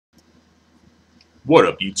What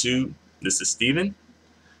up, YouTube? This is Steven,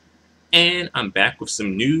 and I'm back with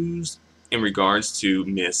some news in regards to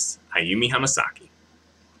Miss Ayumi Hamasaki.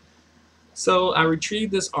 So, I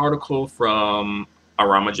retrieved this article from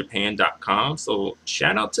aramajapan.com, so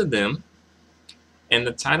shout out to them. And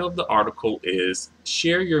the title of the article is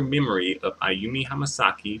Share Your Memory of Ayumi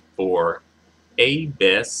Hamasaki for A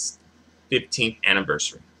Best 15th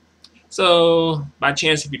Anniversary. So, by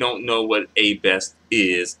chance, if you don't know what A Best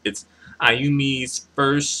is, it's Ayumi's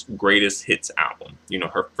first greatest hits album.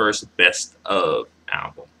 Her first best of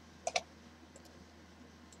album.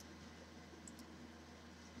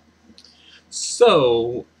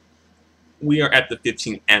 So, we are at the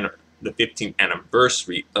 15th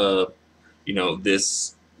anniversary of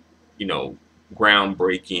this you know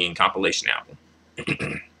groundbreaking compilation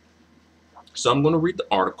album. So I'm going to read the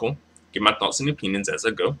article, give my thoughts and opinions as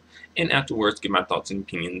I go, and afterwards give my thoughts and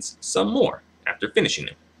opinions some more after finishing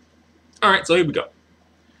it. Alright, so here we go.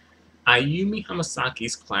 Ayumi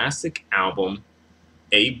Hamasaki's classic album,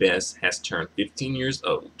 A Best, has turned 15 years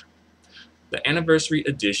old. The anniversary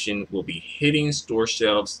edition will be hitting store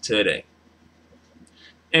shelves today.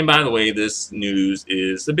 And by the way, this news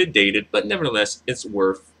is a bit dated, but nevertheless, it's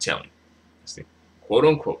worth telling. See, quote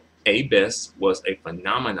unquote, A Best was a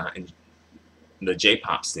phenomenon in the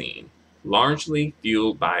J-pop scene, largely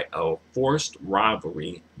fueled by a forced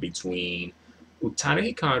rivalry between Utada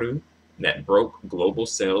Hikaru that broke global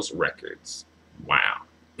sales records. Wow.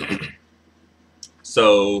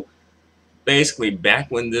 So basically,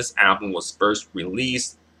 back when this album was first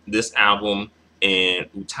released, this album and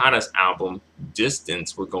Utada's album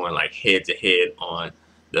Distance were going like head to head on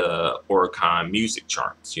the Oricon music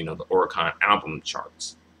charts, the Oricon album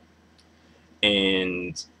charts.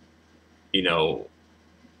 And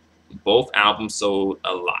both albums sold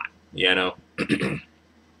a lot.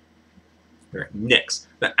 Next,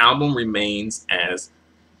 the album remains as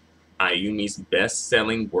Ayumi's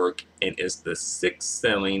best-selling work and is the sixth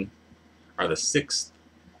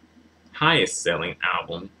highest-selling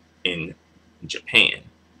album in Japan.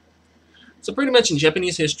 So pretty much in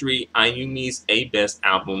Japanese history, Ayumi's A Best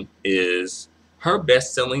album is her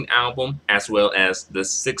best-selling album as well as the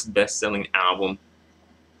sixth best-selling album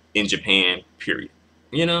in Japan, period.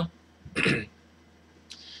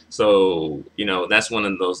 So, that's one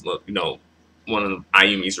of those, one of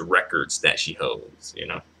Ayumi's records that she holds.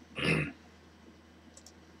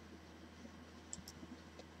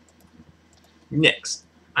 Next,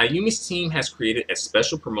 Ayumi's team has created a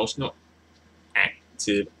special promotional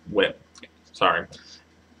active web. Sorry.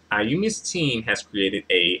 Ayumi's team has created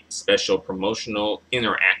a special promotional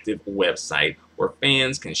interactive website where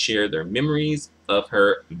fans can share their memories of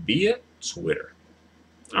her via Twitter.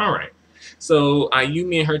 All right. So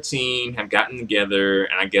Ayumi and her team have gotten together,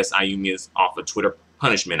 and I guess Ayumi is off of Twitter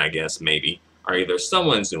punishment, I guess, maybe. Or either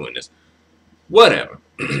someone's doing this. Whatever.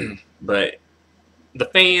 But the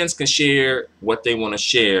fans can share what they want to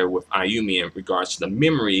share with Ayumi in regards to the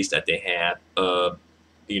memories that they have of,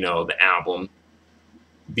 the album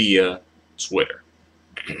via Twitter.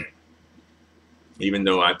 Even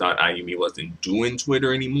though I thought Ayumi wasn't doing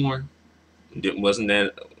Twitter anymore. Wasn't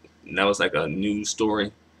that was like a news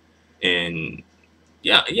story? And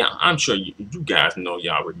yeah, I'm sure you guys know,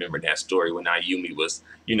 y'all remember that story when Ayumi was,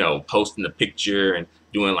 posting a picture and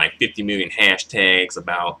doing like 50 million hashtags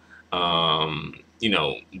about,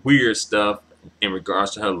 weird stuff in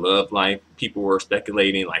regards to her love life. People were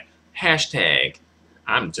speculating like hashtag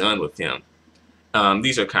I'm done with him.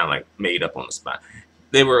 These are kind of like made up on the spot.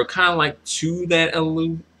 They were kind of like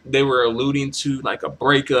they were alluding to like a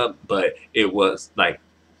breakup, but it was like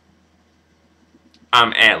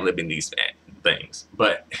I'm ad-libbing these things,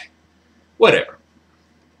 but whatever.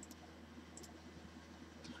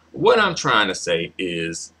 What I'm trying to say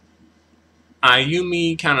is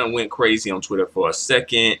Ayumi kind of went crazy on Twitter for a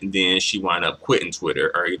second, and then she wound up quitting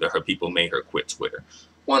Twitter, or either her people made her quit Twitter.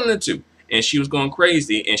 One of the two. And she was going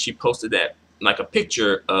crazy, and she posted that, like a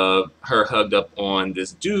picture of her hugged up on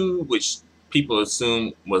this dude, which people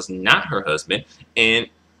assume was not her husband. And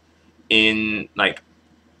in, like,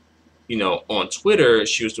 on Twitter,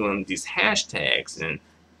 she was doing these hashtags, and,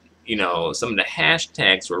 some of the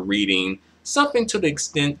hashtags were reading something to the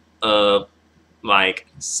extent of, like,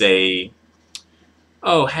 say,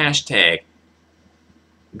 oh, hashtag,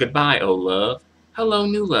 goodbye, oh love, hello,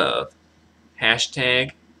 new love,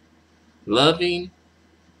 hashtag, loving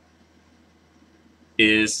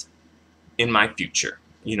is in my future.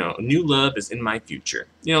 New love is in my future.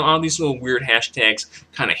 All these little weird hashtags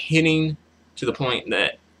kind of hitting to the point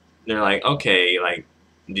that they're like, okay, like,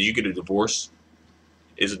 did you get a divorce?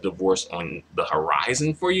 Is a divorce on the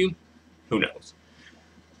horizon for you? Who knows?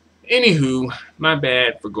 Anywho, my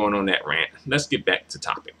bad for going on that rant. Let's get back to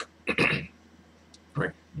topic.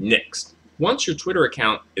 Right. Next, once your Twitter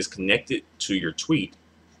account is connected to your tweet,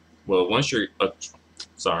 well, once your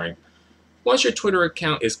Twitter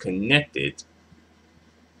account is connected,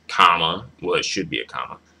 comma, well, it should be a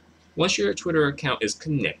comma. Once your Twitter account is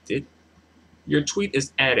connected, your tweet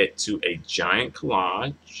is added to a giant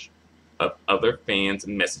collage of other fans'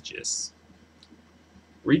 messages,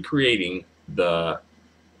 recreating the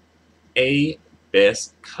A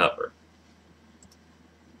best cover.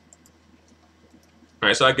 All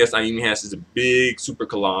right, so I guess Ayumi has this big super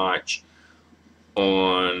collage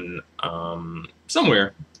on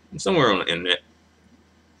somewhere on the internet,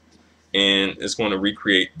 and it's going to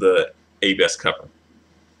recreate the A best cover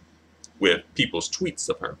with people's tweets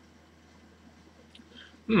of her.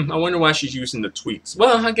 I wonder why she's using the tweets.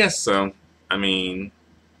 Well, I guess so. I mean,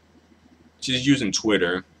 she's using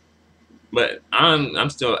Twitter, but I'm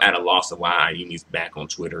still at a loss of why Ayumi's back on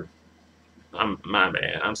Twitter. My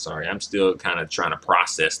bad. I'm sorry. I'm still kind of trying to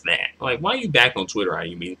process that. Like, why are you back on Twitter,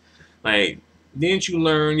 Ayumi? Like, didn't you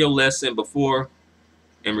learn your lesson before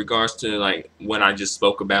in regards to like what I just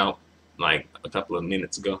spoke about like a couple of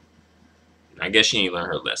minutes ago? I guess she ain't learned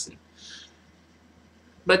her lesson.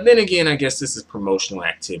 But then again, I guess this is promotional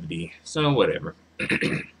activity, so whatever.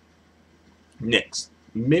 Next,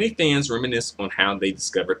 many fans reminisce on how they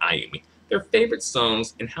discovered Ayumi, their favorite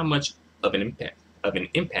songs, and how much of an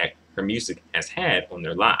impact her music has had on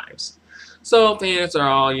their lives. So fans are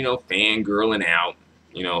all, fangirling out,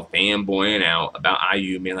 fanboying out about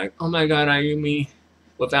Ayumi, like, oh my god, Ayumi,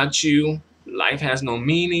 without you, life has no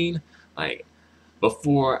meaning. Like,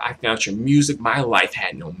 before I found your music, my life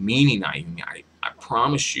had no meaning, Ayumi. I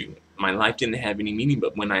promise you, my life didn't have any meaning,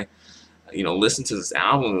 but when I, listened to this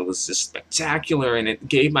album, it was just spectacular, and it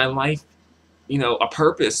gave my life, a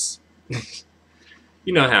purpose.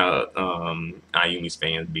 You know how Ayumi's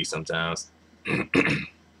fans be sometimes.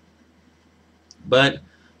 But,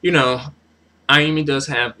 Ayumi does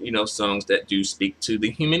have, songs that do speak to the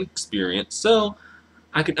human experience, so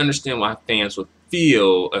I can understand why fans would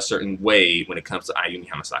feel a certain way when it comes to Ayumi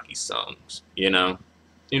Hamasaki's songs,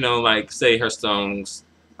 like, say, her songs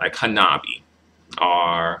like Hanabi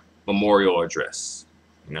or Memorial Address,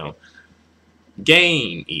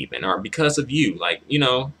 Game even, or Because of You, like,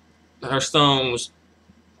 her songs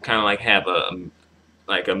kind of like have a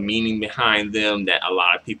meaning behind them that a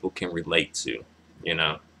lot of people can relate to, And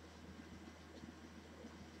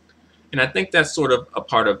I think that's sort of a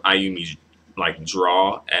part of Ayumi's like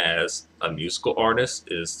draw as a musical artist,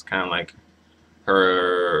 is kind of like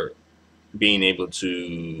her being able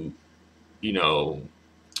to,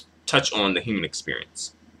 touch on the human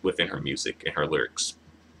experience within her music and her lyrics.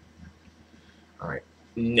 All right.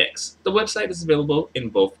 Next, the website is available in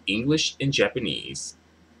both English and Japanese.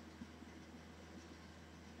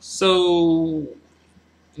 So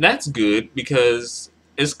that's good, because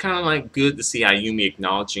it's kind of like good to see Ayumi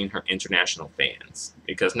acknowledging her international fans,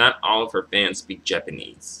 because not all of her fans speak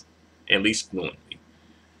Japanese, at least fluently.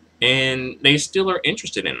 And they still are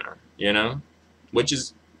interested in her, which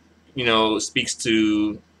is, speaks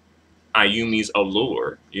to Ayumi's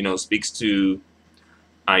allure, speaks to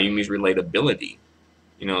Ayumi's relatability,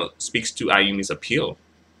 speaks to Ayumi's appeal,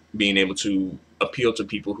 being able to appeal to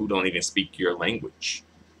people who don't even speak your language,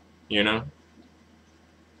 And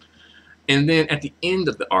then at the end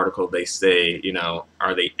of the article, they say,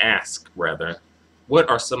 or they ask, rather, what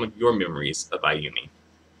are some of your memories of Ayumi?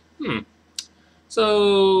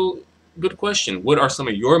 So, good question. What are some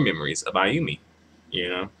of your memories of Ayumi?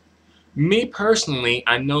 Me personally,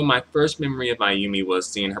 I know my first memory of Ayumi was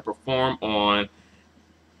seeing her perform on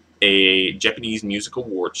a Japanese music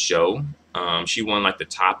award show. She won like the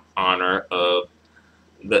top honor of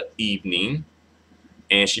the evening,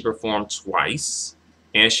 and she performed twice,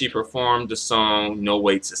 and she performed the song No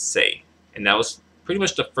Way to Say, and that was pretty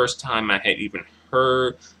much the first time I had even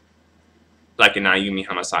heard like an Ayumi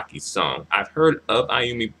Hamasaki song. I've heard of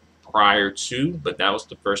Ayumi prior to, but that was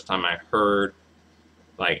the first time I heard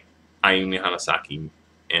like Ayumi Hamasaki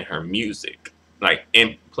and her music. Like,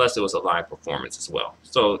 and plus it was a live performance as well,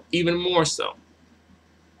 so even more so.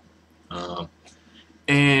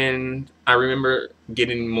 And I remember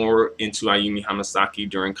getting more into Ayumi Hamasaki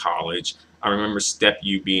during college. I remember Step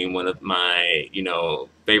You being one of my,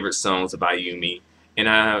 favorite songs of Ayumi, and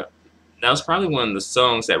that was probably one of the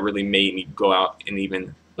songs that really made me go out and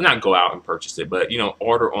even, well, not go out and purchase it, but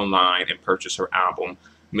order online and purchase her album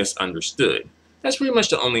Misunderstood. That's pretty much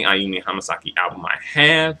the only Ayumi Hamasaki album I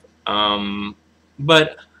have.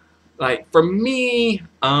 But like for me,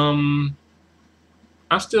 I'm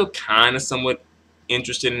still kind of somewhat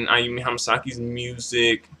interested in Ayumi Hamasaki's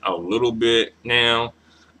music a little bit now.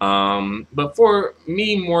 But for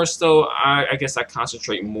me, more so, I guess I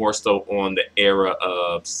concentrate more so on the era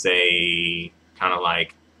of, say, kind of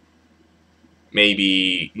like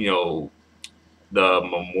maybe, the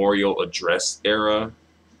memorial address era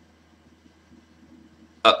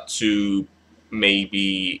up to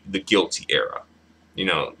maybe the guilty era,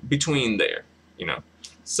 between there, you know.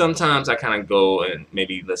 Sometimes I kind of go and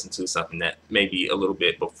maybe listen to something that maybe a little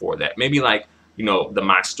bit before that, maybe like, the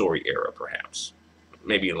My Story era, perhaps,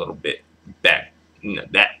 maybe a little bit back,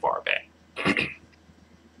 that far back.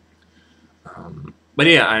 But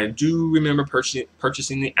yeah, I do remember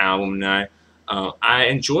purchasing the album, and I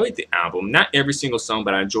enjoyed the album. Not every single song,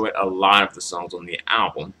 but I enjoyed a lot of the songs on the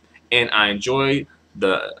album, and I enjoyed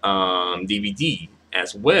the DVD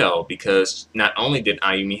as well, because not only did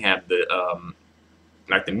Ayumi have the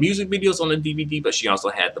like the music videos on the DVD, but she also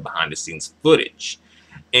had the behind the scenes footage,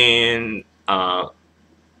 and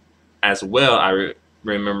as well, I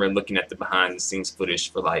remember looking at the behind the scenes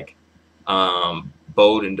footage for like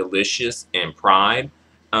Bold and Delicious and Pride,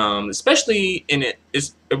 especially in it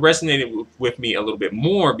resonated with me a little bit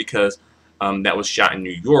more because that was shot in New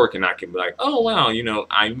York, and I can be like, oh wow,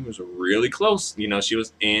 Ayumi was really close. She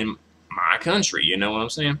was in my country. You know what I'm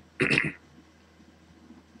saying?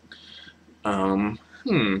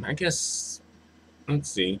 I guess, let's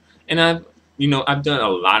see. And I've done a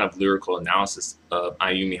lot of lyrical analysis of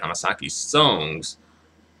Ayumi Hamasaki's songs,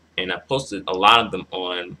 and I posted a lot of them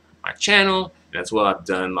on my channel, and as well I've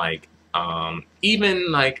done like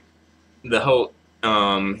even like the whole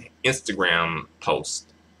Instagram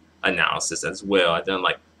post analysis as well. I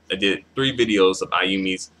did 3 videos of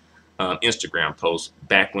Ayumi's Instagram post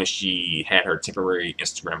back when she had her temporary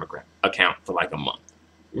Instagram account for like a month.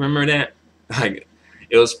 Remember that? Like,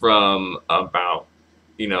 it was from about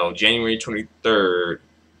January 23rd.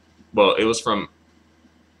 Well, it was from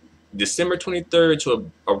December 23rd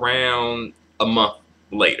to around a month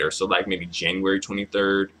later, so like maybe January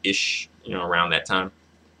 23rd ish, around that time.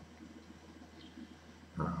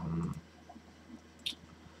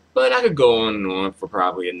 But I could go on and on for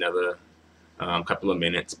probably another couple of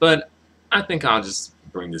minutes, but I think I'll just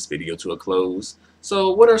bring this video to a close.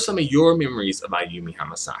 So what are some of your memories of Ayumi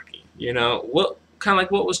Hamasaki? What kind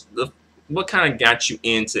of got you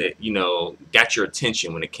into, got your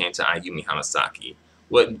attention when it came to Ayumi Hamasaki?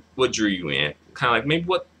 What drew you in? Kind of like maybe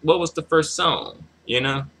what was the first song,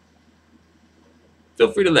 Feel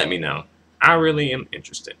free to let me know. I really am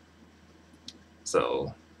interested.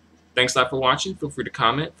 So thanks a lot for watching. Feel free to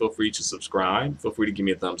comment. Feel free to subscribe. Feel free to give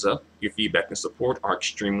me a thumbs up. Your feedback and support are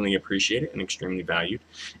extremely appreciated and extremely valued.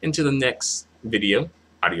 Until the next video,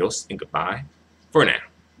 adios and goodbye for now.